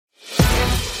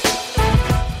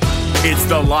It's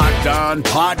the Locked On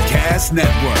Podcast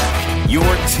Network, your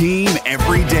team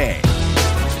every day.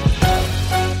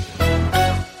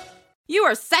 You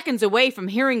are seconds away from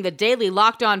hearing the daily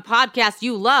Locked On podcast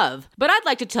you love, but I'd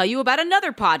like to tell you about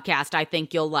another podcast I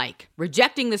think you'll like.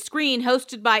 Rejecting the Screen,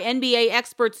 hosted by NBA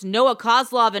experts Noah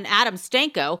Kozlov and Adam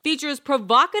Stanko, features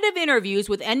provocative interviews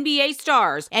with NBA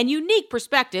stars and unique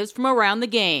perspectives from around the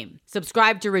game.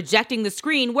 Subscribe to Rejecting the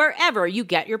Screen wherever you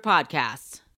get your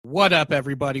podcasts. What up,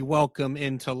 everybody? Welcome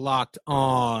into Locked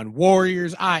On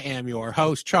Warriors. I am your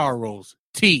host, Charles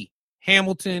T.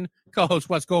 Hamilton. Co-host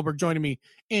Wes Goldberg joining me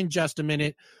in just a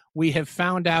minute. We have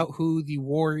found out who the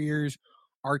Warriors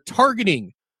are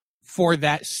targeting for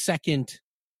that second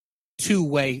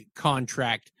two-way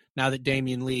contract now that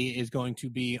Damian Lee is going to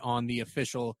be on the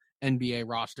official NBA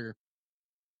roster.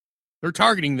 They're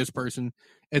targeting this person.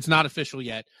 It's not official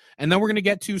yet. And then we're going to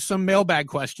get to some mailbag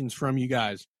questions from you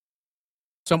guys.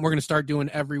 Something we're going to start doing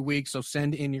every week, so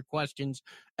send in your questions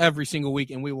every single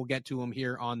week, and we will get to them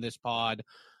here on this pod,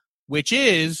 which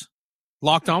is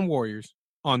Locked On Warriors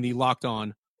on the Locked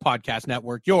On Podcast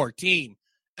Network, your team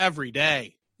every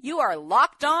day. You are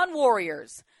Locked On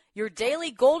Warriors, your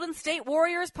daily Golden State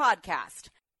Warriors podcast,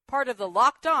 part of the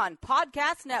Locked On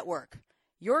Podcast Network,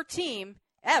 your team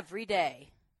every day.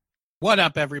 What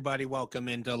up, everybody? Welcome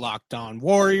into Locked On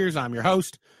Warriors. I'm your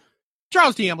host,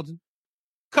 Charles T. Hamilton.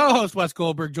 Co-host Wes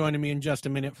Goldberg joining me in just a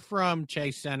minute from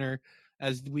Chase Center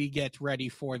as we get ready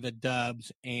for the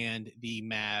Dubs and the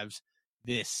Mavs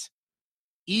this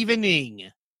evening.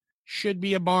 Should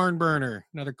be a barn burner,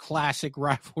 another classic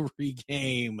rivalry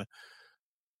game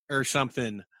or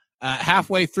something.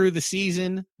 Halfway through the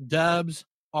season, Dubs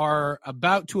are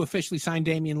about to officially sign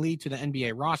Damian Lee to the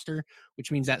NBA roster,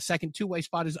 which means that second two-way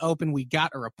spot is open. We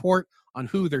got a report on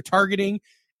who they're targeting.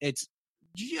 It's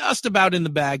just about in the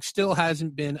bag, still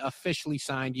hasn't been officially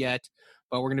signed yet,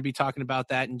 but we're going to be talking about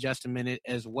that in just a minute,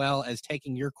 as well as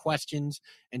taking your questions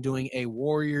and doing a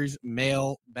Warriors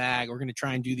mail bag. We're going to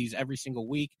try and do these every single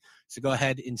week, so go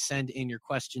ahead and send in your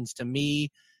questions to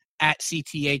me at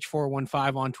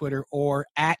CTH415 on Twitter or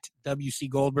at WC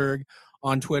Goldberg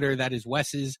on Twitter. That is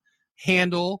Wes's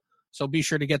handle, so be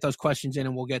sure to get those questions in,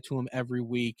 and we'll get to them every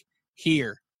week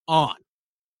here on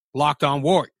Locked On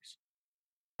Warriors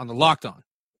on the Locked On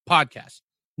Podcast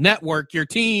Network, your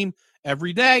team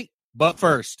every day. But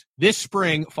first, this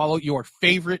spring, follow your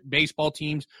favorite baseball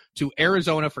teams to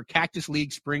Arizona for Cactus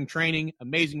League spring training.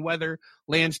 Amazing weather,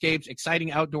 landscapes,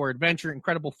 exciting outdoor adventure,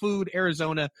 incredible food.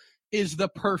 Arizona is the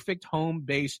perfect home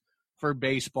base for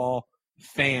baseball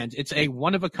fans. It's a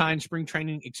one-of-a-kind spring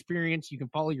training experience. You can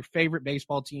follow your favorite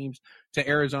baseball teams to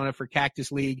Arizona for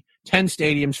Cactus League. 10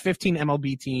 stadiums, 15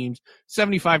 MLB teams,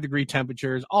 75-degree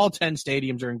temperatures. All 10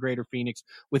 stadiums are in Greater Phoenix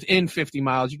within 50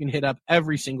 miles. You can hit up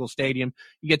every single stadium.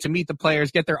 You get to meet the players,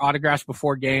 get their autographs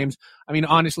before games. I mean,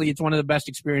 honestly, it's one of the best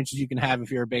experiences you can have if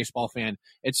you're a baseball fan.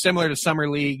 It's similar to Summer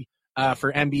League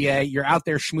for NBA. You're out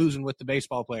there schmoozing with the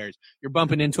baseball players. You're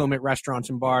bumping into them at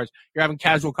restaurants and bars. You're having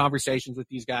casual conversations with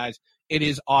these guys. It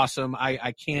is awesome.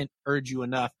 I can't urge you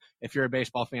enough, if you're a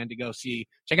baseball fan, to go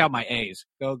check out my A's.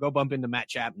 Go bump into Matt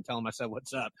Chapman and tell him I said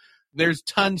what's up. There's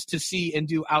tons to see and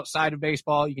do outside of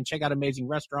baseball. You can check out amazing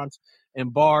restaurants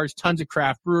and bars, tons of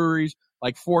craft breweries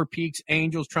like Four Peaks,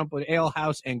 Angels, Trumpet Ale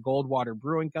House, and Goldwater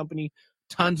Brewing Company.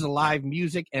 Tons of live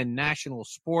music and national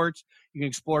sports. You can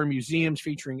explore museums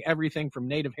featuring everything from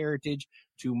native heritage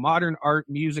to modern art,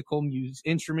 musical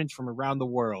instruments from around the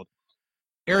world.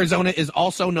 Arizona is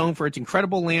also known for its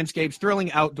incredible landscapes,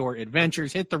 thrilling outdoor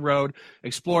adventures. Hit the road,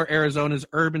 explore Arizona's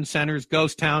urban centers,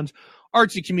 ghost towns,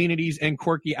 artsy communities, and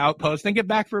quirky outposts. Then get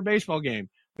back for a baseball game.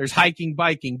 There's hiking,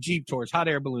 biking, jeep tours, hot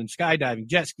air balloons, skydiving,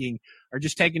 jet skiing, or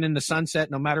just taking in the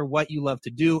sunset. No matter what you love to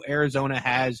do, Arizona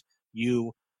has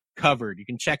you covered. You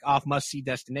can check off must-see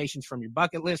destinations from your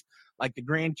bucket list like the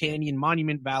Grand Canyon,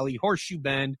 Monument Valley, Horseshoe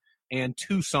Bend, and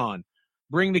Tucson.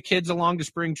 Bring the kids along to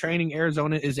spring training.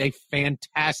 Arizona is a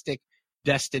fantastic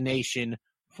destination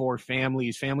for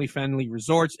families. Family-friendly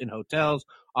resorts and hotels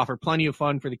offer plenty of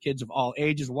fun for the kids of all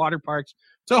ages. Water parks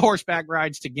to horseback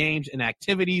rides to games and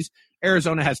activities.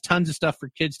 Arizona has tons of stuff for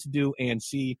kids to do and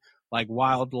see, like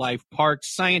wildlife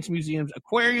parks, science museums,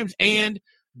 aquariums, and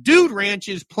dude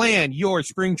ranches. Plan your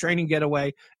spring training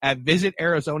getaway at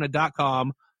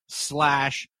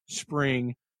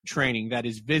visitarizona.com/spring training. That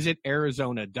is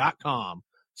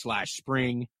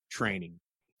visitarizona.com/spring training.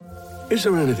 Is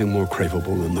there anything more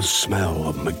craveable than the smell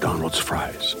of McDonald's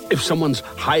fries? If someone's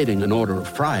hiding an order of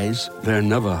fries, they're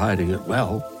never hiding it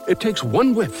well. It takes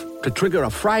one whiff to trigger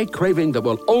a fry craving that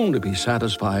will only be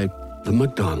satisfied the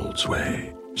McDonald's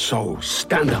way. So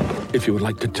stand up if you would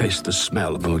like to taste the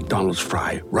smell of a McDonald's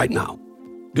fry right now.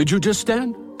 Did you just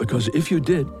stand? Because if you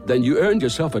did, then you earned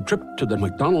yourself a trip to the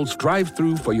McDonald's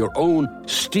drive-thru for your own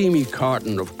steamy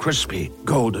carton of crispy,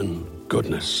 golden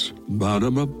goodness.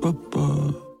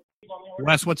 Ba-da-ba-ba-ba.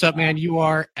 Wes, what's up, man? You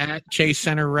are at Chase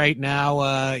Center right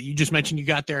now. You just mentioned you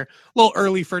got there a little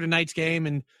early for tonight's game,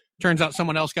 and turns out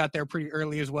someone else got there pretty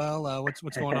early as well.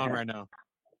 What's going on right now?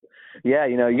 Yeah,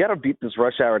 you got to beat this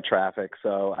rush hour traffic.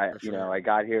 So Sure. I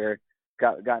got here,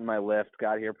 got in my lift,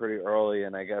 got here pretty early,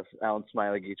 and I guess Alan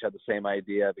Smiley each had the same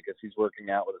idea because he's working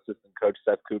out with assistant coach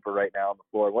Seth Cooper right now on the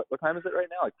floor. What time is it right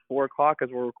now? Like 4:00 as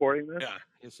we're recording this. Yeah,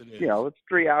 yes it is. It's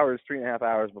 3.5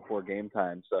 hours before game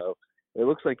time. So it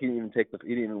looks like he didn't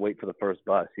even wait for the first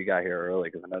bus. He got here early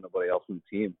because I know nobody else from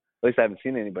the team. At least I haven't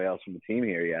seen anybody else from the team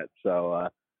here yet. So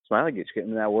Smiley gets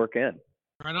getting that work in.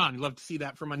 Right on. You'd love to see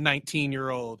that from a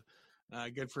 19-year-old.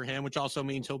 Good for him, which also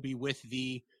means he'll be with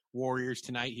the Warriors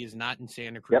tonight. He is not in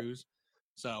Santa Cruz. Yep.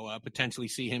 So potentially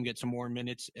see him get some more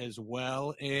minutes as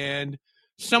well. And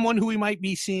someone who we might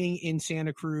be seeing in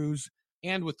Santa Cruz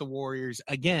and with the Warriors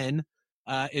again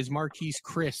is Marquise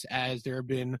Chris, as there have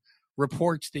been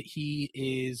reports that he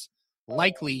is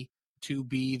likely to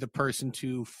be the person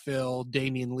to fill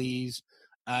Damian Lee's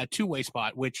two-way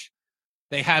spot, which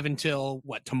they have until,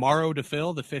 tomorrow to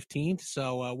fill, the 15th?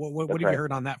 So what have you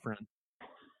heard on that front?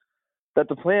 That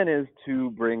the plan is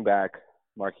to bring back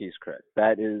Marquise Chris.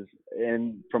 That is,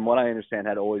 and from what I understand,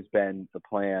 had always been the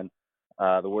plan.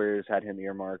 The Warriors had him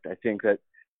earmarked. I think that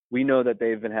we know that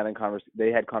they've been having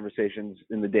they had conversations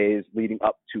in the days leading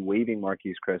up to waiving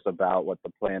Marquise Chris about what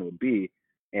the plan would be.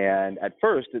 And at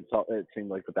first, it seemed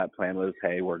like that plan was,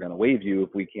 hey, we're going to waive you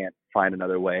if we can't find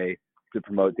another way to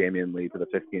promote Damian Lee to the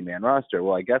 15-man roster.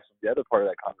 Well, I guess the other part of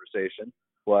that conversation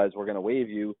was, we're going to waive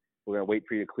you. We're going to wait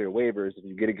for you to clear waivers. If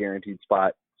you get a guaranteed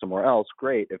spot somewhere else,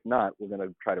 great. If not, we're going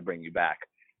to try to bring you back.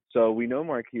 So we know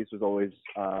Marquise was always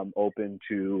open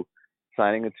to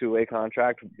signing a two-way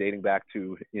contract dating back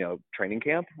to, training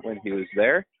camp when he was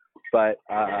there. But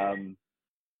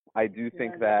I do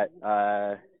think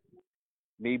that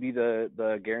maybe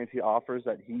the guaranteed offers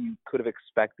that he could have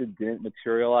expected didn't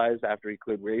materialize after he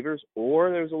cleared waivers, or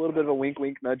there's a little bit of a wink,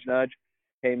 wink, nudge, nudge.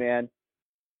 Hey, man,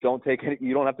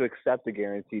 you don't have to accept a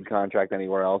guaranteed contract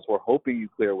anywhere else. We're hoping you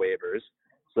clear waivers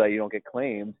so that you don't get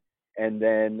claimed, and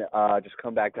then just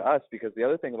come back to us, because the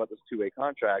other thing about this two-way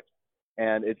contract,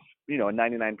 and it's, a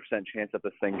 99% chance that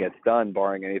this thing gets done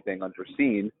barring anything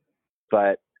unforeseen,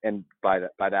 and by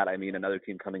that I mean another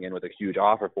team coming in with a huge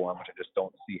offer for him, which I just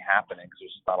don't see happening, because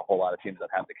there's just not a whole lot of teams that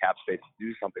have the cap space to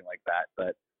do something like that.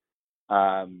 But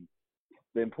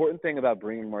the important thing about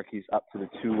bringing Marquise up to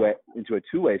into a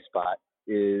two-way spot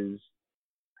is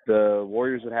the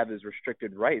Warriors would have his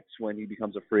restricted rights when he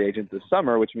becomes a free agent this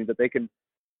summer, which means that they can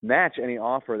match any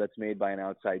offer that's made by an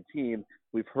outside team.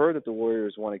 We've heard that the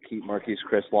Warriors want to keep Marquise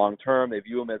Chris long term. They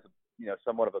view him as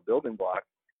somewhat of a building block,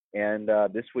 and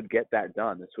this would get that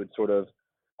done. This would sort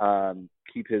of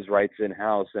keep his rights in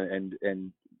house and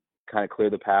kind of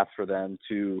clear the path for them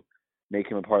to make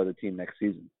him a part of the team next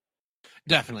season.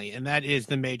 Definitely, and that is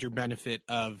the major benefit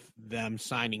of them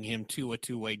signing him to a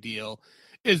two-way deal,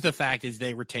 is the fact is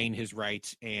they retain his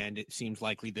rights, and it seems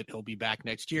likely that he'll be back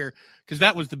next year, because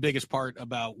that was the biggest part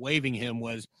about waiving him,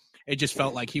 was it just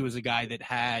felt like he was a guy that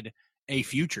had a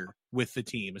future with the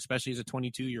team, especially as a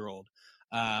 22-year-old.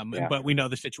 Yeah. But we know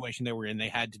the situation they were in. They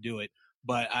had to do it.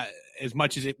 But as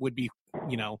much as it would be,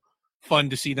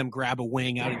 fun to see them grab a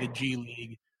wing out of the G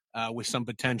League with some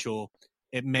potential,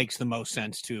 it makes the most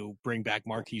sense to bring back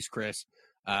Marquise Chris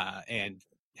and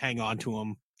hang on to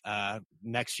him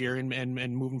next year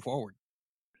and moving forward.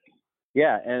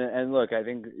 Yeah, and look, I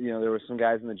think there were some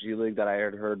guys in the G League that I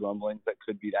had heard rumblings that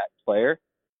could be that player.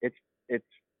 It's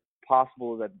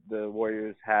possible that the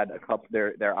Warriors had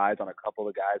their eyes on a couple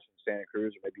of guys from Santa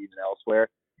Cruz or maybe even elsewhere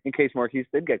in case Marquise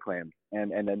did get claimed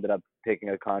and ended up taking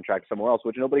a contract somewhere else,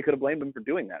 which nobody could have blamed him for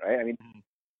doing that, right? I mean,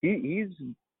 he's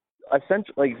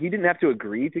essentially, he didn't have to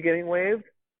agree to getting waived,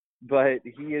 but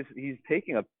he's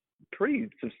taking a pretty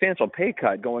substantial pay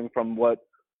cut going from what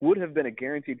would have been a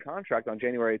guaranteed contract on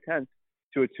January 10th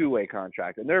to a two-way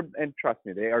contract. And trust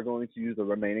me, they are going to use the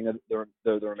remaining of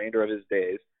the remainder of his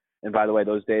days. And by the way,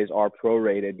 those days are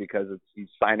prorated because he's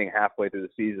signing halfway through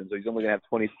the season, so he's only going to have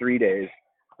 23 days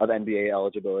of NBA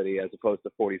eligibility as opposed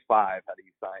to 45 had he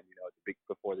signed,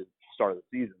 before the start of the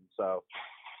season. So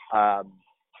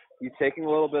he's taking a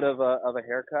little bit of a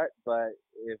haircut, but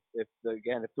if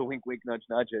the wink wink nudge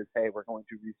nudge is, hey, we're going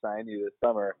to re-sign you this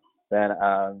summer, then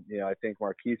I think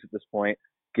Marquise at this point,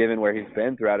 given where he's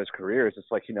been throughout his career, is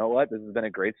just like, you know what, this has been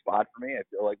a great spot for me. I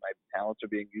feel like my talents are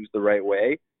being used the right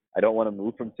way. I don't want to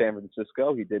move from San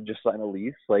Francisco. He did just sign a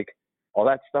lease. Like, all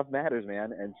that stuff matters,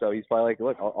 man. And so he's probably like,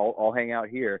 look, I'll hang out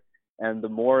here. And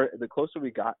the closer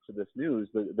we got to this news,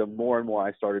 the more and more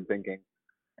I started thinking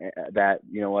that,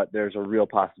 you know what, there's a real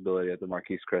possibility that the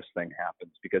Marquise Chris thing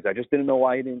happens, because I just didn't know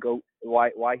why he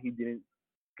didn't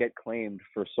get claimed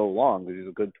for so long, because he's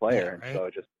a good player. Yeah, right? And so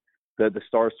just the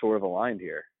stars sort of aligned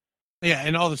here. Yeah,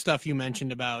 and all the stuff you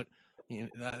mentioned about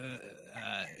him,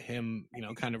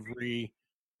 kind of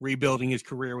rebuilding his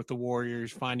career with the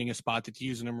Warriors, finding a spot that's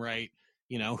using him right.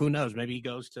 Who knows? Maybe he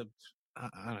goes to,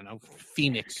 I don't know,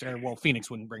 Phoenix, Phoenix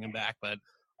wouldn't bring him back, but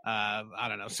I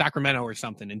don't know, Sacramento or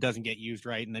something, and doesn't get used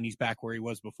right, and then he's back where he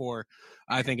was before.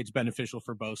 I think it's beneficial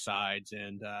for both sides,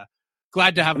 and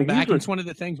glad to have him back. And it's one of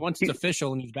the things, once it's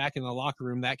official and he's back in the locker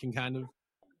room, that can kind of,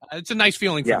 it's a nice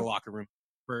feeling for the locker room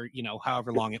for,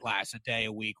 however long it lasts, a day,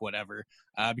 a week, whatever,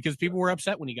 because people were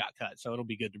upset when he got cut. So it'll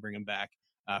be good to bring him back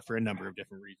for a number of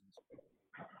different reasons.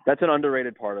 That's an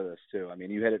underrated part of this too. I mean,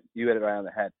 you hit it right on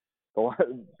the head.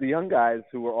 The young guys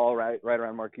who were all right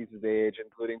around Marquise's age,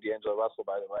 including D'Angelo Russell,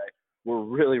 by the way, were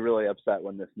really, really upset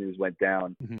when this news went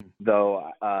down. Mm-hmm. Though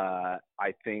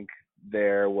I think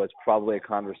there was probably a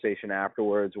conversation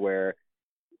afterwards where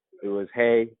it was,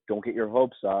 hey, don't get your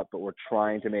hopes up, but we're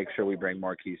trying to make sure we bring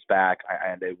Marquise back.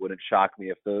 And it wouldn't shock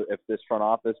me if this front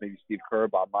office, maybe Steve Kerr,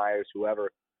 Bob Myers,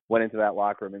 whoever, went into that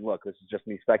locker room. And look, this is just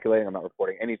me speculating. I'm not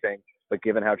reporting anything. But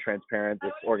given how transparent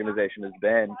this organization has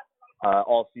been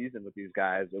all season with these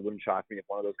guys, it wouldn't shock me if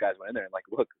one of those guys went in there and like,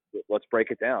 look, let's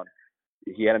break it down.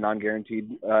 He had a non-guaranteed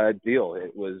deal.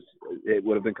 It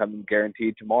would have become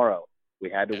guaranteed tomorrow. We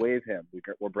had to waive him.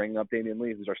 We're bringing up Damian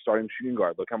Lee, who's our starting shooting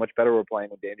guard. Look how much better we're playing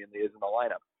when Damian Lee is in the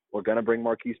lineup. We're going to bring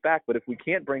Marquise back. But if we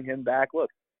can't bring him back, look,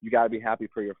 you got to be happy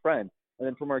for your friend. And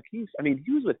then for Marquise, I mean,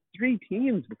 he was with 3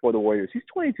 teams before the Warriors. He's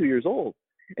 22 years old.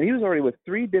 And he was already with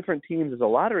 3 different teams as a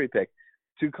lottery pick.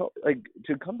 To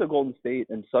come to Golden State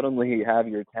and suddenly have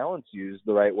your talents used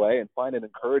the right way and find an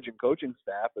encouraging coaching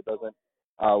staff that doesn't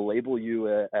label you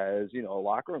as, a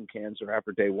locker room cancer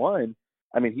after day one.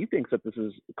 I mean, he thinks that this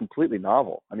is completely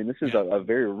novel. I mean, this is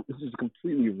this is a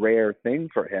completely rare thing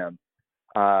for him.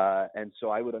 And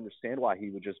so I would understand why he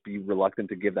would just be reluctant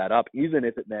to give that up, even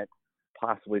if it meant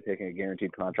possibly taking a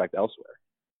guaranteed contract elsewhere.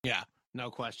 Yeah,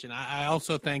 no question. I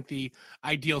also think the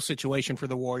ideal situation for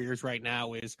the Warriors right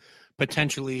now is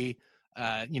potentially,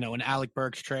 an Alec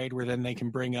Burks trade where then they can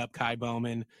bring up Kai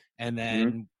Bowman and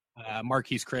then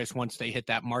Marquise Chris, once they hit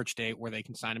that March date where they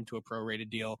can sign him to a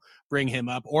prorated deal, bring him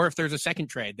up. Or if there's a second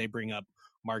trade, they bring up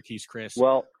Marquise Chris.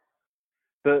 Well,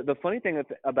 the funny thing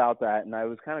about that, and I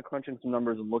was kind of crunching some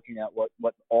numbers and looking at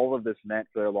what all of this meant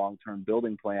for their long-term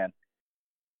building plan.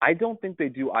 I don't think they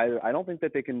do either. I don't think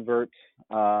that they convert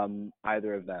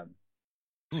either of them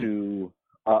to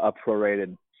a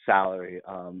prorated salary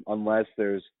unless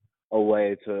there's a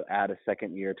way to add a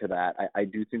second year to that. I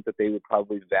do think that they would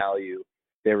probably value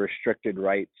their restricted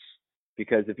rights,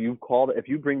 because if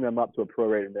you bring them up to a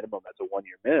prorated minimum, that's a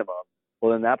 1-year minimum.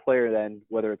 Well, then that player,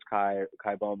 whether it's Kai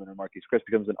Bowman or Marquise Chris,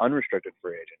 becomes an unrestricted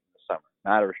free agent in the summer,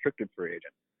 not a restricted free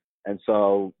agent. And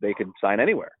so they could sign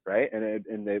anywhere, right? And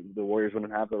the Warriors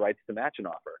wouldn't have the rights to match an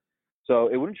offer. So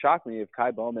it wouldn't shock me if Kai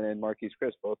Bowman and Marquise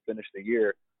Chris both finished the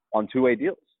year on 2-way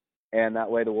deals. And that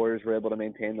way the Warriors were able to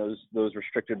maintain those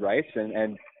restricted rights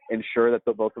and ensure that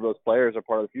both of those players are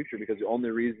part of the future, because the only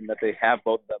reason that they have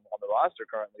both of them on the roster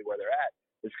currently where they're at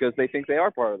is because they think they are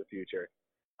part of the future.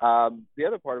 The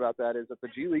other part about that is that the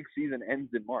G League season ends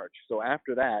in March. So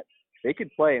after that, they could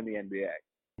play in the NBA.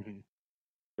 Mm-hmm.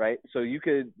 Right. So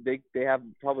they have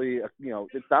probably,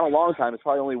 it's not a long time. It's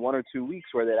probably only 1 or 2 weeks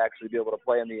where they'd actually be able to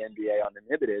play in the NBA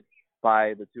uninhibited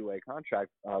by the 2-way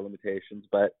contract limitations.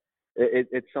 But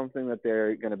it's something that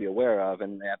they're going to be aware of,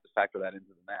 and they have to factor that into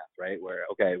the math, right? Where,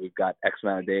 okay, we've got X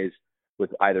amount of days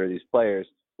with either of these players.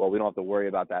 Well, we don't have to worry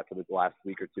about that for the last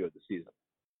week or 2 of the season.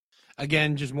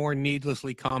 Again, just more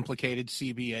needlessly complicated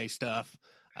CBA stuff.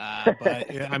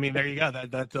 But I mean, there you go.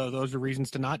 Those are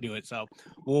reasons to not do it. So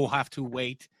we'll have to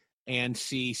wait and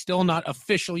see. Still not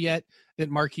official yet that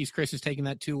Marquise Chris is taking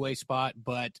that 2-way spot,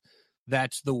 but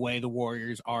that's the way the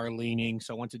Warriors are leaning.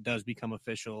 So once it does become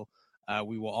official,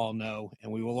 we will all know,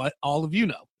 and we will let all of you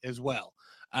know as well.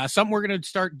 Something we're going to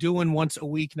start doing once a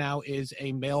week now is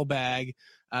a mailbag.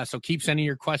 So keep sending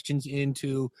your questions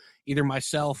into either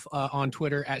myself on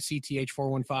Twitter at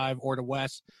CTH415 or to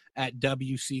Wes at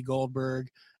WC Goldberg.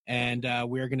 And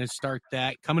we're going to start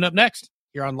that coming up next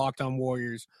here on Locked On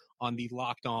Warriors on the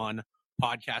Locked On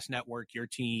Podcast Network, your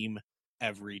team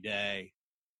every day.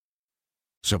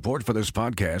 Support for this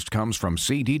podcast comes from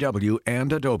CDW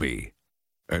and Adobe.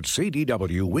 At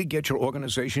CDW, we get your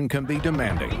organization can be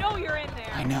demanding. You know you're in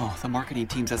there. I know. The marketing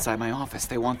team's outside my office.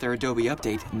 They want their Adobe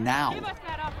update now.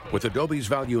 With Adobe's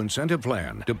Value Incentive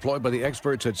Plan, deployed by the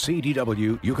experts at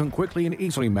CDW, you can quickly and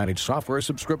easily manage software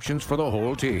subscriptions for the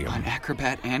whole team. On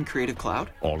Acrobat and Creative Cloud?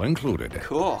 All included.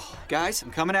 Cool. Guys, I'm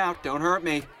coming out. Don't hurt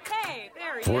me. Hey,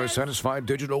 there he For a is. satisfied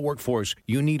digital workforce,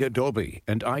 you need Adobe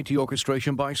and IT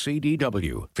orchestration by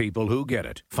CDW. People who get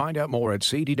it. Find out more at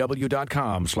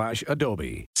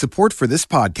cdw.com/Adobe. Support for this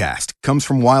podcast comes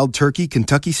from Wild Turkey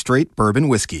Kentucky Straight Bourbon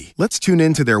Whiskey. Let's tune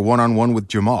in to their one-on-one with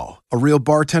Jamal, a real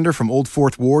bartender from Old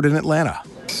Fourth Ward in Atlanta.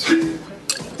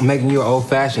 Making you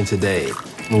old-fashioned today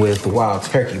with Wild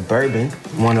Turkey Bourbon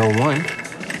 101.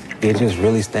 It just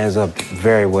really stands up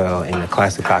very well in a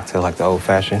classic cocktail like the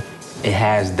old-fashioned. It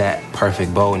has that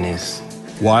perfect boldness.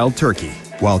 Wild Turkey.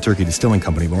 Wild Turkey Distilling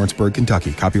Company, Lawrenceburg,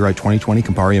 Kentucky. Copyright 2020,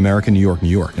 Campari American, New York, New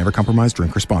York. Never compromise,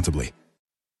 drink responsibly.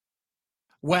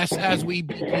 Wes, as we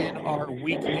begin our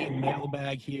weekly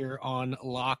mailbag here on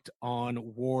Locked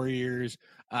On Warriors,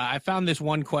 I found this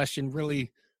one question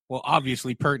really, well,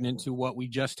 obviously pertinent to what we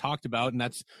just talked about, and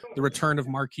that's the return of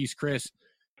Marquise Chris.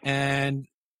 And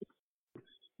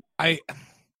I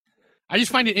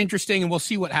just find it interesting, and we'll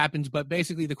see what happens. But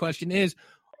basically, the question is,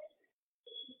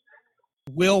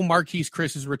 will Marquise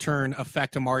Chris's return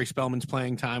affect Amari Spellman's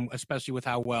playing time, especially with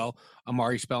how well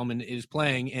Amari Spellman is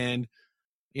playing? And,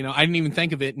 you know, I didn't even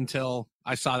think of it until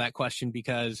I saw that question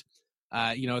because,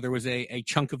 there was a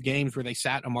chunk of games where they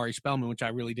sat Amari Spellman, which I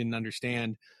really didn't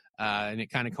understand. And it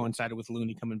kind of coincided with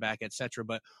Looney coming back, et cetera.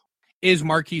 But is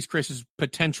Marquise Chris's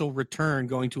potential return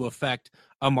going to affect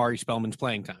Amari Spellman's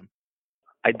playing time?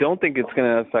 I don't think it's going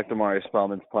to affect Amari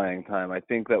Spellman's playing time. I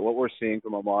think that what we're seeing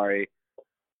from Amari,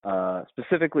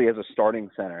 specifically as a starting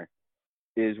center,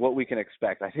 is what we can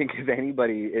expect. I think if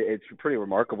anybody, it's pretty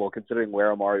remarkable considering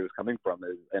where Amari was coming from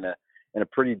in a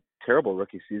pretty terrible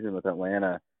rookie season with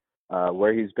Atlanta,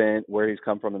 where he's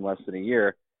come from in less than a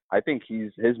year. I think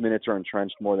his minutes are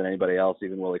entrenched more than anybody else,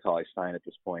 even Willie Cauley-Stein at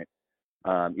this point.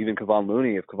 Even Kevon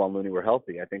Looney, if Kevon Looney were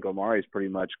healthy, I think Amari's pretty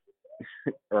much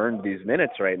earned these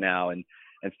minutes right now, and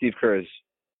Steve Kerr has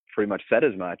pretty much said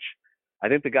as much. I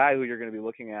think the guy who you're going to be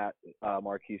looking at,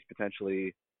 Marquise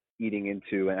potentially eating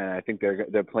into, and I think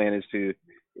their plan is to,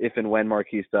 if and when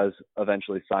Marquise does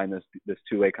eventually sign this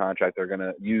two-way contract, they're going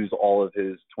to use all of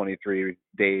his 23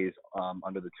 days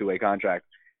under the two-way contract,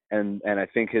 and I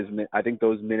think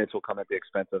those minutes will come at the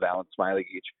expense of Alen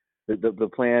Smailagić. The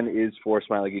plan is for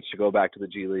Smailagić to go back to the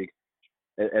G League.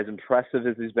 As impressive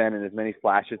as he's been and as many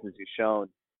flashes as he's shown,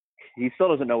 he still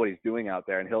doesn't know what he's doing out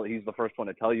there, and he's the first one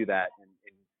to tell you that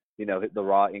in the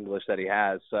raw English that he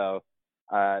has. So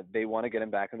they want to get him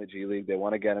back in the G League. They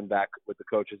want to get him back with the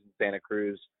coaches in Santa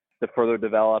Cruz to further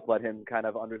develop, let him kind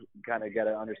of get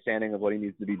an understanding of what he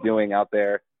needs to be doing out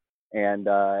there. And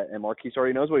Marquise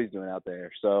already knows what he's doing out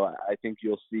there. So I think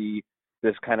you'll see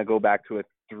this kind of go back to a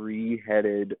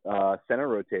three-headed center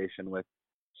rotation with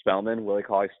Spellman, Willie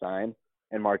Cauley-Stein,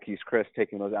 and Marquise Chris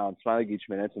taking those Alen Smailagić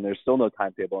minutes, and there's still no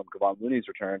timetable on Kevon Looney's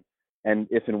return. And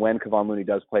if and when Kevon Looney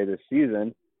does play this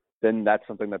season, then that's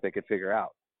something that they could figure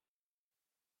out.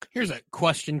 Here's a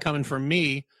question coming from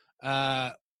me.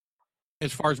 As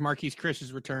far as Marquise Chris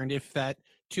is returned, if that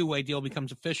two-way deal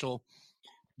becomes official,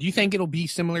 do you think it'll be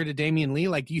similar to Damian Lee?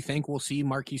 Like, do you think we'll see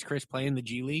Marquise Chris play in the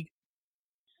G League?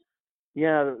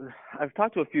 Yeah, I've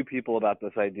talked to a few people about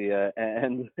this idea,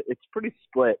 and it's pretty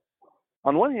split.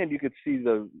 On one hand, you could see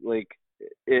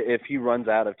if he runs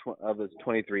out of his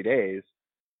 23 days,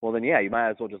 well, then, yeah, you might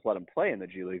as well just let him play in the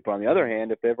G League. But on the other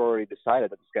hand, if they've already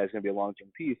decided that this guy's going to be a long-term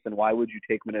piece, then why would you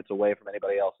take minutes away from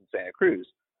anybody else in Santa Cruz?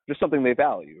 Just something they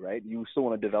value, right? You still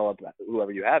want to develop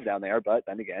whoever you have down there, but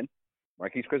then again,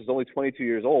 Marquise Chris is only 22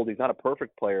 years old. He's not a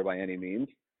perfect player by any means.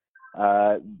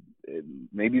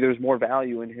 Maybe there's more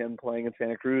value in him playing in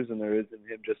Santa Cruz than there is in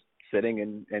him just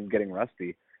sitting and getting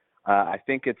rusty. I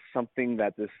think it's something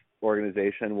that this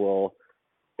organization will –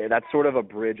 that's sort of a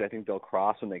bridge I think they'll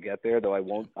cross when they get there, though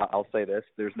I'll say this,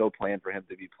 there's no plan for him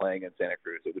to be playing in Santa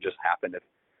Cruz. It would just happen if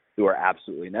it were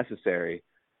absolutely necessary.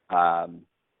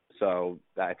 So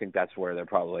I think that's where they're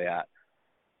probably at.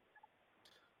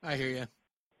 I hear you.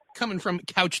 Coming from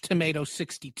Couch Tomato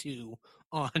 62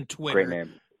 on Twitter. Great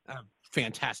name.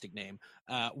 Fantastic name.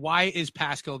 Why is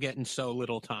Pascal getting so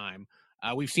little time?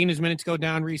 We've seen his minutes go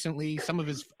down recently. Some of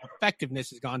his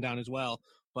effectiveness has gone down as well.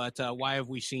 But why have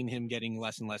we seen him getting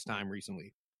less and less time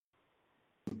recently?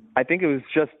 I think it was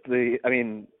just the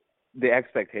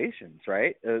expectations,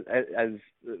 right? As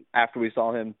after we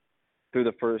saw him through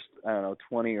the first,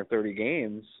 20 or 30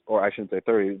 games, or I shouldn't say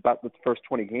 30, about the first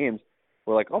 20 games,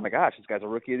 we're like, oh my gosh, this guy's a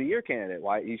Rookie of the Year candidate.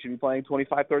 Why he should be playing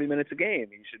 25, 30 minutes a game.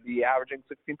 He should be averaging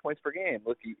 16 points per game.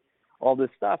 Look, all this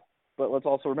stuff. but let's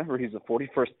also remember he's the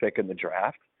 41st pick in the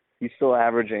draft. He's still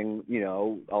averaging,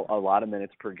 a lot of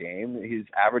minutes per game. His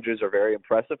averages are very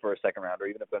impressive for a second rounder,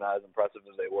 even if they're not as impressive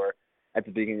as they were at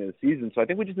the beginning of the season. So I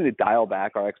think we just need to dial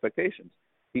back our expectations.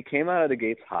 He came out of the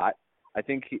gates hot. I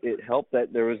think it helped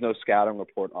that there was no scouting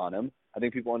report on him. I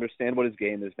think people understand what his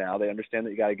game is now. They understand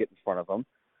that you got to get in front of him.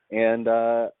 And,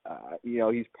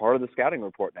 he's part of the scouting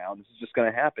report now, and this is just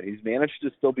going to happen. He's managed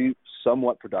to still be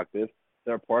somewhat productive.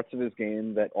 There are parts of his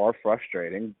game that are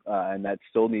frustrating and that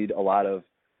still need a lot of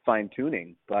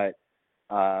fine-tuning. But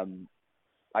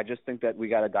I just think that we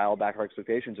got to dial back our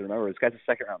expectations. And remember, this guy's a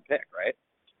second-round pick, right?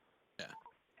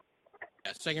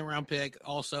 Yeah, second-round pick,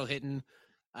 also hitting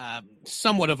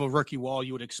somewhat of a rookie wall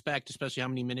you would expect, especially how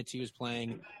many minutes he was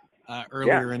playing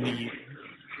earlier in the year.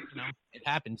 It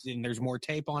happens, and there's more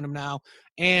tape on him now.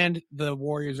 And the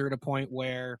Warriors are at a point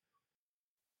where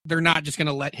they're not just going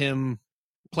to let him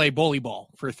play bully ball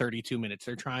for 32 minutes.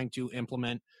 They're trying to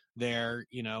implement their,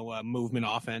 movement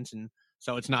offense. And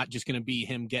so it's not just going to be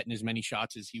him getting as many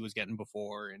shots as he was getting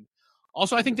before. And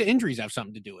also, I think the injuries have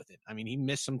something to do with it. I mean, he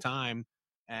missed some time,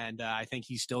 and I think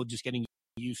he's still just getting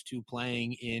used to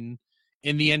playing in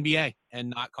the NBA and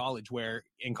not college, where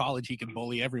in college he can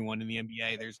bully everyone. In the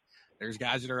NBA, there's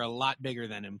guys that are a lot bigger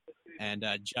than him and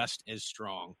just as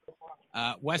strong.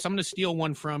 Wes, I'm going to steal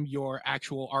one from your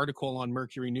actual article on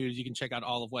Mercury News. You can check out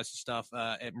all of Wes's stuff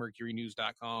at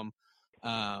mercurynews.com.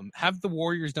 Have the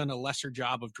Warriors done a lesser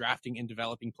job of drafting and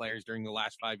developing players during the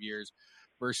last 5 years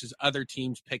versus other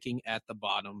teams picking at the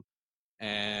bottom?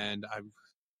 And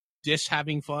Dish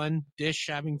having fun.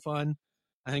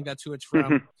 I think that's who it's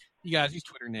from. You guys, these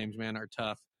Twitter names, man, are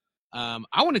tough.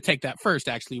 I want to take that first,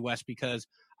 actually, Wes, because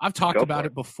I've talked about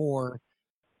it before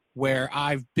where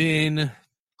I've been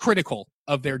critical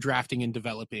of their drafting and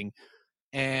developing.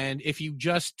 And if you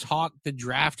just talk the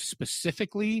draft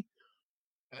specifically,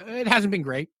 it hasn't been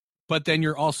great. But then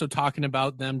you're also talking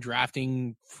about them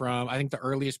drafting from, I think the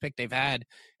earliest pick they've had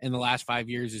in the last 5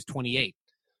 years is 28.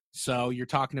 So you're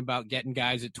talking about getting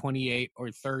guys at 28 or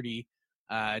 30.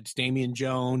 It's Damian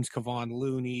Jones, Kevon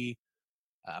Looney,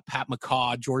 Pat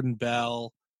McCaw, Jordan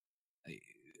Bell,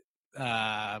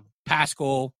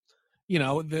 Pascal.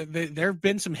 There have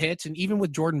been some hits, and even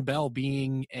with Jordan Bell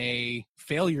being a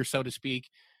failure, so to speak,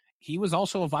 he was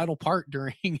also a vital part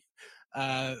during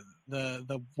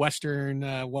the Western,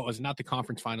 not the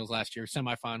conference finals last year,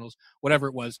 semifinals, whatever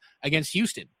it was, against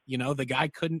Houston. The guy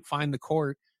couldn't find the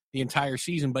court the entire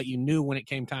season, but you knew when it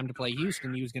came time to play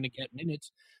Houston, he was going to get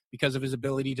minutes because of his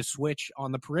ability to switch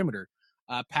on the perimeter.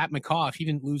 Pat McCaw, if he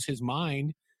didn't lose his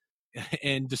mind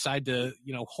and decide to,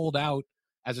 hold out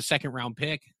as a second-round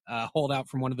pick, hold out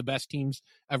from one of the best teams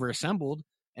ever assembled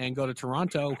and go to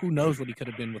Toronto, who knows what he could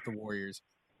have been with the Warriors.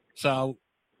 So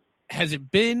has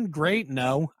it been great?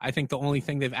 No. I think the only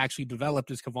thing they've actually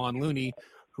developed is Kevon Looney,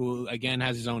 who, again,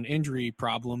 has his own injury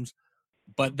problems.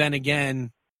 But then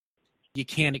again, you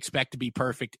can't expect to be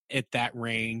perfect at that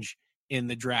range in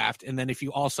the draft. And then if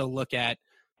you also look at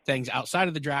things outside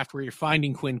of the draft where you're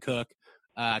finding Quinn Cook,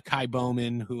 Kai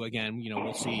Bowman, who, again,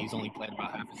 we'll see, he's only played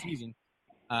about half a season,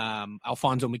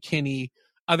 Alfonso McKinney,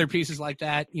 other pieces like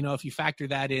that, if you factor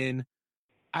that in,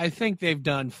 I think they've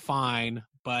done fine,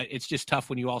 but it's just tough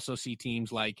when you also see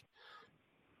teams like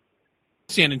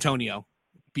San Antonio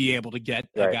be able to get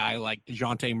a guy like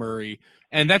DeJounte Murray.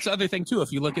 And that's the other thing, too.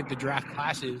 If you look at the draft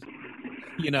classes,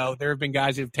 there have been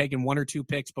guys who have taken one or two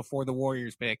picks before the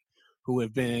Warriors pick who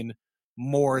have been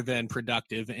more than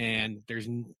productive. And there's,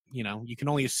 you can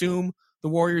only assume the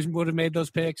Warriors would have made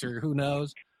those picks, or who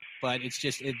knows. But it's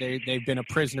just they've been a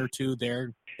prisoner to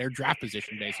their draft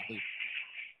position, basically.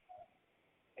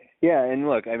 Yeah, and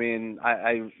look, I mean,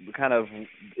 I kind of,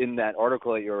 in that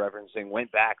article that you were referencing,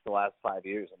 went back the last 5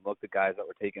 years and looked at guys that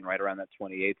were taken right around that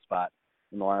 28 spot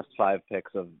in the last 5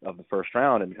 picks of the first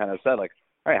round, and kind of said, like,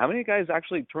 all right, how many guys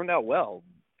actually turned out well,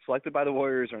 selected by the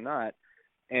Warriors or not?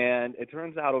 And it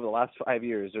turns out over the last 5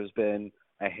 years, there's been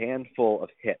a handful of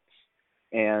hits.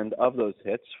 And of those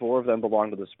hits, 4 of them belong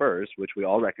to the Spurs, which we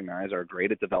all recognize are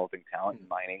great at developing talent and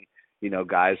mining,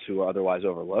 guys who are otherwise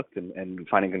overlooked and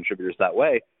finding contributors that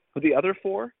way. But the other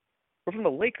 4 were from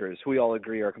the Lakers, who we all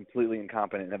agree are completely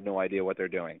incompetent and have no idea what they're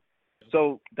doing.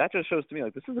 So that just shows to me,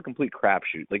 like, this is a complete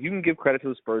crapshoot. Like, you can give credit to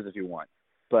the Spurs if you want,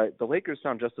 but the Lakers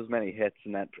found just as many hits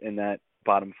in that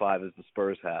bottom 5 as the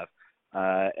Spurs have,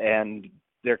 and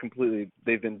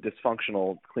they've been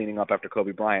dysfunctional cleaning up after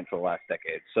Kobe Bryant for the last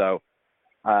decade. So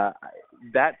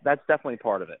that's definitely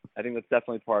part of it. I think that's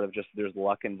definitely part of just there's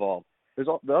luck involved.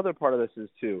 The other part of this is,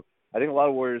 too, I think a lot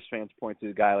of Warriors fans point to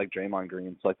a guy like Draymond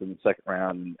Green selected in the second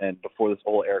round, and before this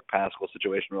whole Eric Pascal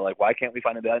situation, we're like, why can't we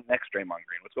find the next Draymond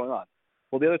Green? What's going on?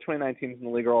 Well, the other 29 teams in the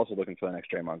league are also looking for the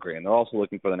next Draymond Green. They're also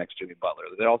looking for the next Jimmy Butler.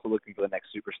 They're also looking for the next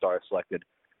superstar selected,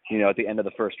 at the end of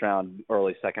the first round,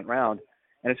 early second round.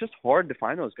 And it's just hard to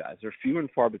find those guys. They're few and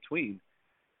far between.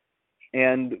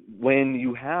 And when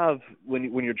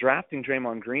you're drafting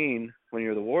Draymond Green, when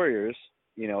you're the Warriors,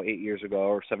 8 years ago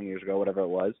or 7 years ago, whatever it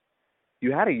was,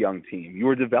 you had a young team. You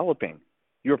were developing.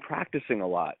 You were practicing a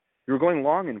lot. You were going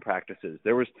long in practices.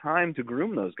 There was time to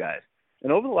groom those guys.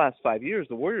 And over the last 5 years,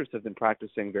 the Warriors have been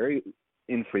practicing very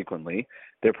infrequently.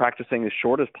 They're practicing as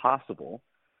short as possible.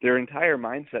 Their entire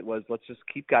mindset was, let's just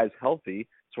keep guys healthy,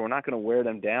 so we're not going to wear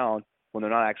them down when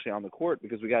they're not actually on the court,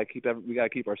 because we got to keep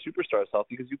our superstars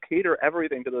healthy, because you cater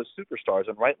everything to those superstars,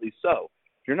 and rightly so.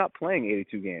 You're not playing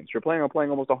 82 games. You're playing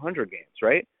almost 100 games,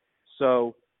 right?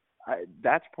 So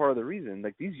that's part of the reason.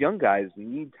 Like, these young guys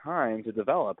need time to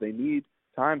develop. They need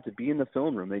time to be in the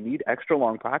film room. They need extra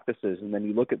long practices. And then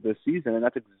you look at this season, and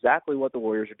that's exactly what the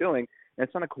Warriors are doing. And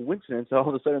it's not a coincidence that all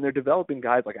of a sudden they're developing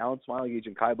guys like Alan Smiley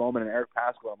and Kai Bowman and Eric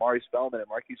Pascal and Amari Spellman and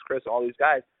Marquise Chris and all these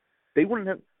guys. They wouldn't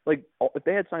have, if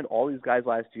they had signed all these guys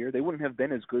last year, they wouldn't have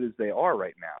been as good as they are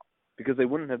right now, because they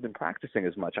wouldn't have been practicing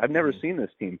as much. I've never seen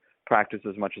this team practice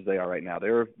as much as they are right now.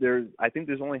 I think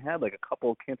there's only had like a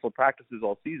couple canceled practices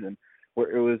all season,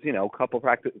 where it was, a couple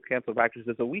canceled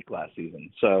practices a week last season.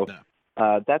 So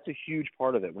that's a huge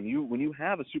part of it. When you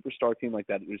have a superstar team like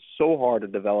that, it's so hard to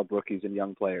develop rookies and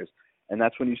young players. And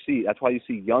that's why you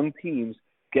see young teams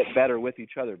get better with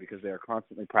each other, because they are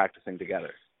constantly practicing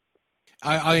together.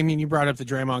 I mean, you brought up the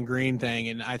Draymond Green thing,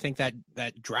 and I think that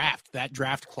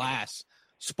draft class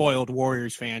spoiled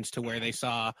Warriors fans to where they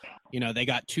saw, they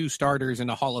got two starters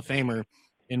and a Hall of Famer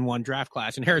in one draft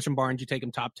class. And Harrison Barnes, you take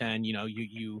him top 10,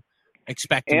 you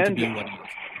expect him to be what he is.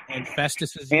 And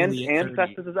Festus is and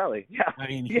Festus is Ellie. Yeah. I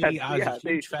mean, I was a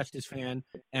huge Festus fan,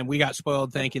 and we got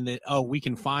spoiled thinking that, we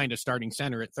can find a starting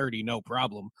center at 30, no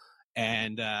problem.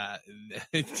 And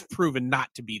it's proven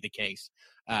not to be the case.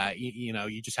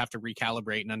 You just have to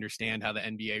recalibrate and understand how the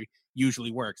NBA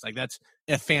usually works. Like, that's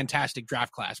a fantastic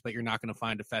draft class, but you're not going to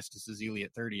find a Festus Ezeli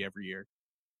at 30 every year.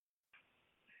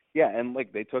 Yeah, and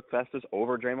they took Festus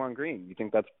over Draymond Green.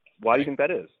 Why do you think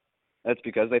that is? That's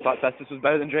because they thought Festus was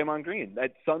better than Draymond Green.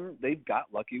 They got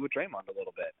lucky with Draymond a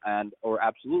little bit, or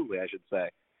absolutely, I should say.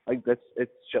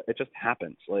 It just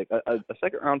happens. Like a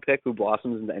second round pick who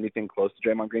blossoms into anything close to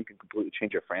Draymond Green can completely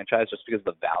change your franchise just because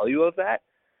of the value of that.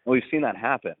 And we've seen that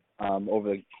happen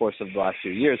over the course of the last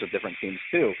few years with different teams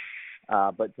too.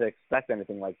 But to expect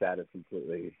anything like that is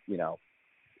completely,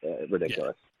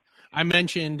 ridiculous. Yeah. I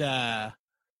mentioned,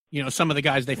 some of the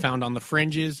guys they found on the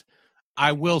fringes.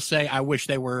 I will say I wish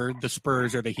they were the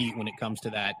Spurs or the Heat when it comes to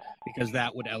that, because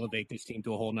that would elevate this team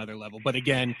to a whole nother level. But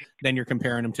again, then you're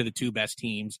comparing them to the two best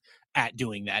teams at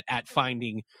doing that, at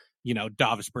finding,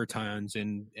 Davis Bertans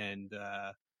and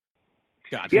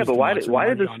God. Yeah, but why did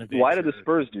the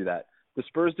Spurs do that? The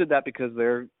Spurs did that because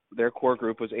their core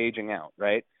group was aging out,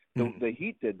 right? The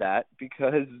Heat did that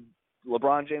because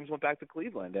LeBron James went back to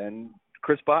Cleveland, and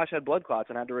Chris Bosh had blood clots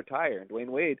and had to retire, and Dwayne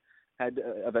Wade had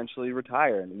to eventually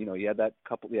retire, and you had that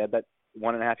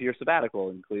 1.5 year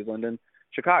sabbatical in Cleveland and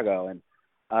Chicago, and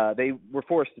they were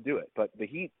forced to do it. But the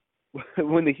Heat,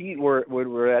 when the Heat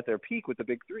were at their peak with the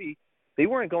big three, they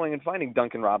weren't going and finding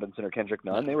Duncan Robinson or Kendrick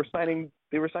Nunn. They were signing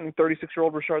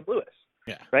 36-year-old Rashard Lewis.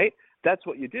 Yeah. Right? That's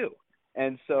what you do.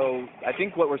 And so I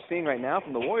think what we're seeing right now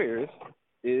from the Warriors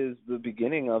is the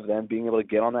beginning of them being able to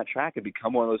get on that track and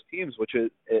become one of those teams, which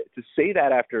is, to say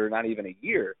that after not even a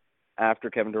year after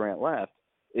Kevin Durant left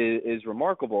is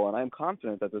remarkable. And I'm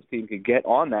confident that this team can get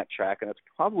on that track, and it's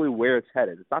probably where it's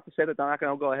headed. It's not to say that they're not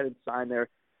going to go ahead and sign their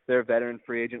veteran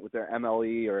free agent with their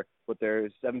MLE or with their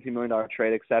 $17 million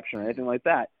trade exception or anything like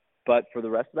that. But for the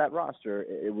rest of that roster,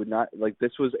 it would not,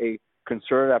 this was a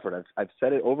concerted effort. I've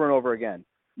said it over and over again.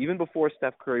 Even before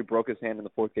Steph Curry broke his hand in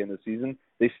the fourth game of the season,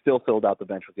 they still filled out the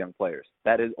bench with young players.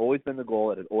 That has always been the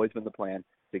goal. It has always been the plan,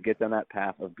 to get down that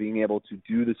path of being able to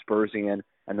do the Spursian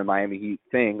and the Miami Heat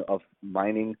thing of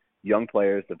mining young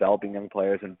players, developing young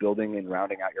players, and building and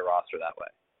rounding out your roster that way.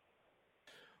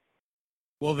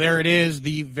 Well, there it is,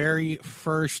 the very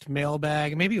first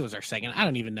mailbag. Maybe it was our second. I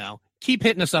don't even know. Keep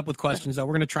hitting us up with questions, though.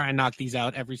 We're going to try and knock these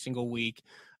out every single week.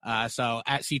 So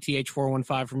at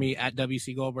CTH415 for me, at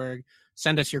WC Goldberg.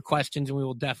 Send us your questions, and we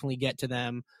will definitely get to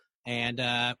them.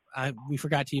 And we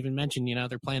forgot to even mention,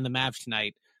 they're playing the Mavs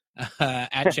tonight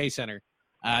at Chase Center.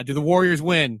 Do the Warriors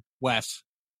win, Wes?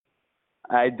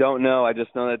 I don't know. I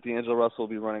just know that D'Angelo Russell will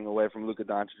be running away from Luka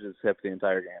Doncic's hip the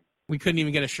entire game. We couldn't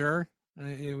even get a sure?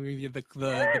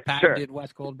 The patented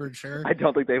Wes Goldberg sure? I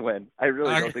don't think they win. I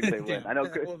really don't think they win. I know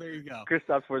well, there you go.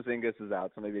 Kristaps Porzingis is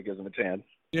out, so maybe it gives them a chance.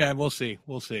 Yeah, we'll see.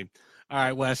 All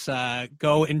right, Wes,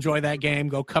 go enjoy that game.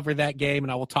 Go cover that game,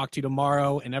 and I will talk to you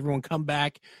tomorrow. And everyone come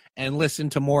back and listen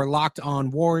to more Locked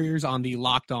On Warriors on the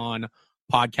Locked On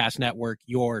Podcast Network,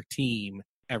 your team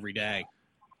every day.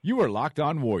 You are Locked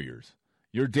On Warriors,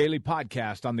 your daily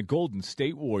podcast on the Golden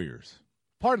State Warriors.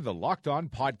 Part of the Locked On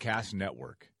Podcast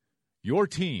Network, your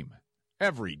team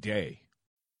every day.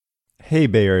 Hey,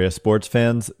 Bay Area sports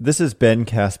fans. This is Ben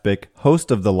Kaspick,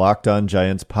 host of the Locked On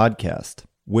Giants podcast,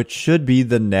 which should be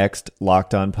the next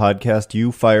Locked On podcast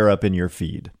you fire up in your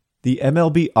feed. The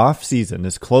MLB offseason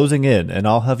is closing in, and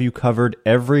I'll have you covered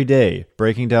every day,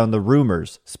 breaking down the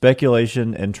rumors,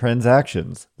 speculation, and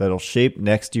transactions that'll shape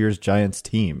next year's Giants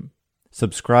team.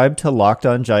 Subscribe to Locked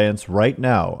On Giants right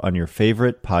now on your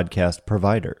favorite podcast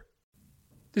provider.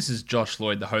 This is Josh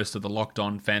Lloyd, the host of the Locked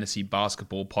On Fantasy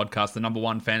Basketball Podcast, the number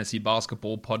one fantasy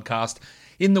basketball podcast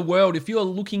in the world. If you're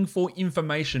looking for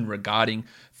information regarding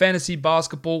fantasy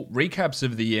basketball, recaps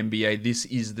of the NBA, this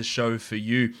is the show for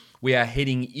you. We are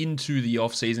heading into the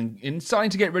offseason and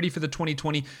starting to get ready for the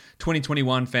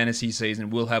 2020-2021 fantasy season.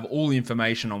 We'll have all the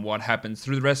information on what happens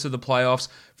through the rest of the playoffs,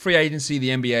 free agency, the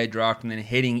NBA draft, and then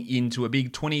heading into a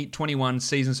big 2021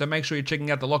 season. So make sure you're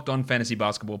checking out the Locked On Fantasy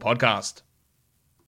Basketball Podcast.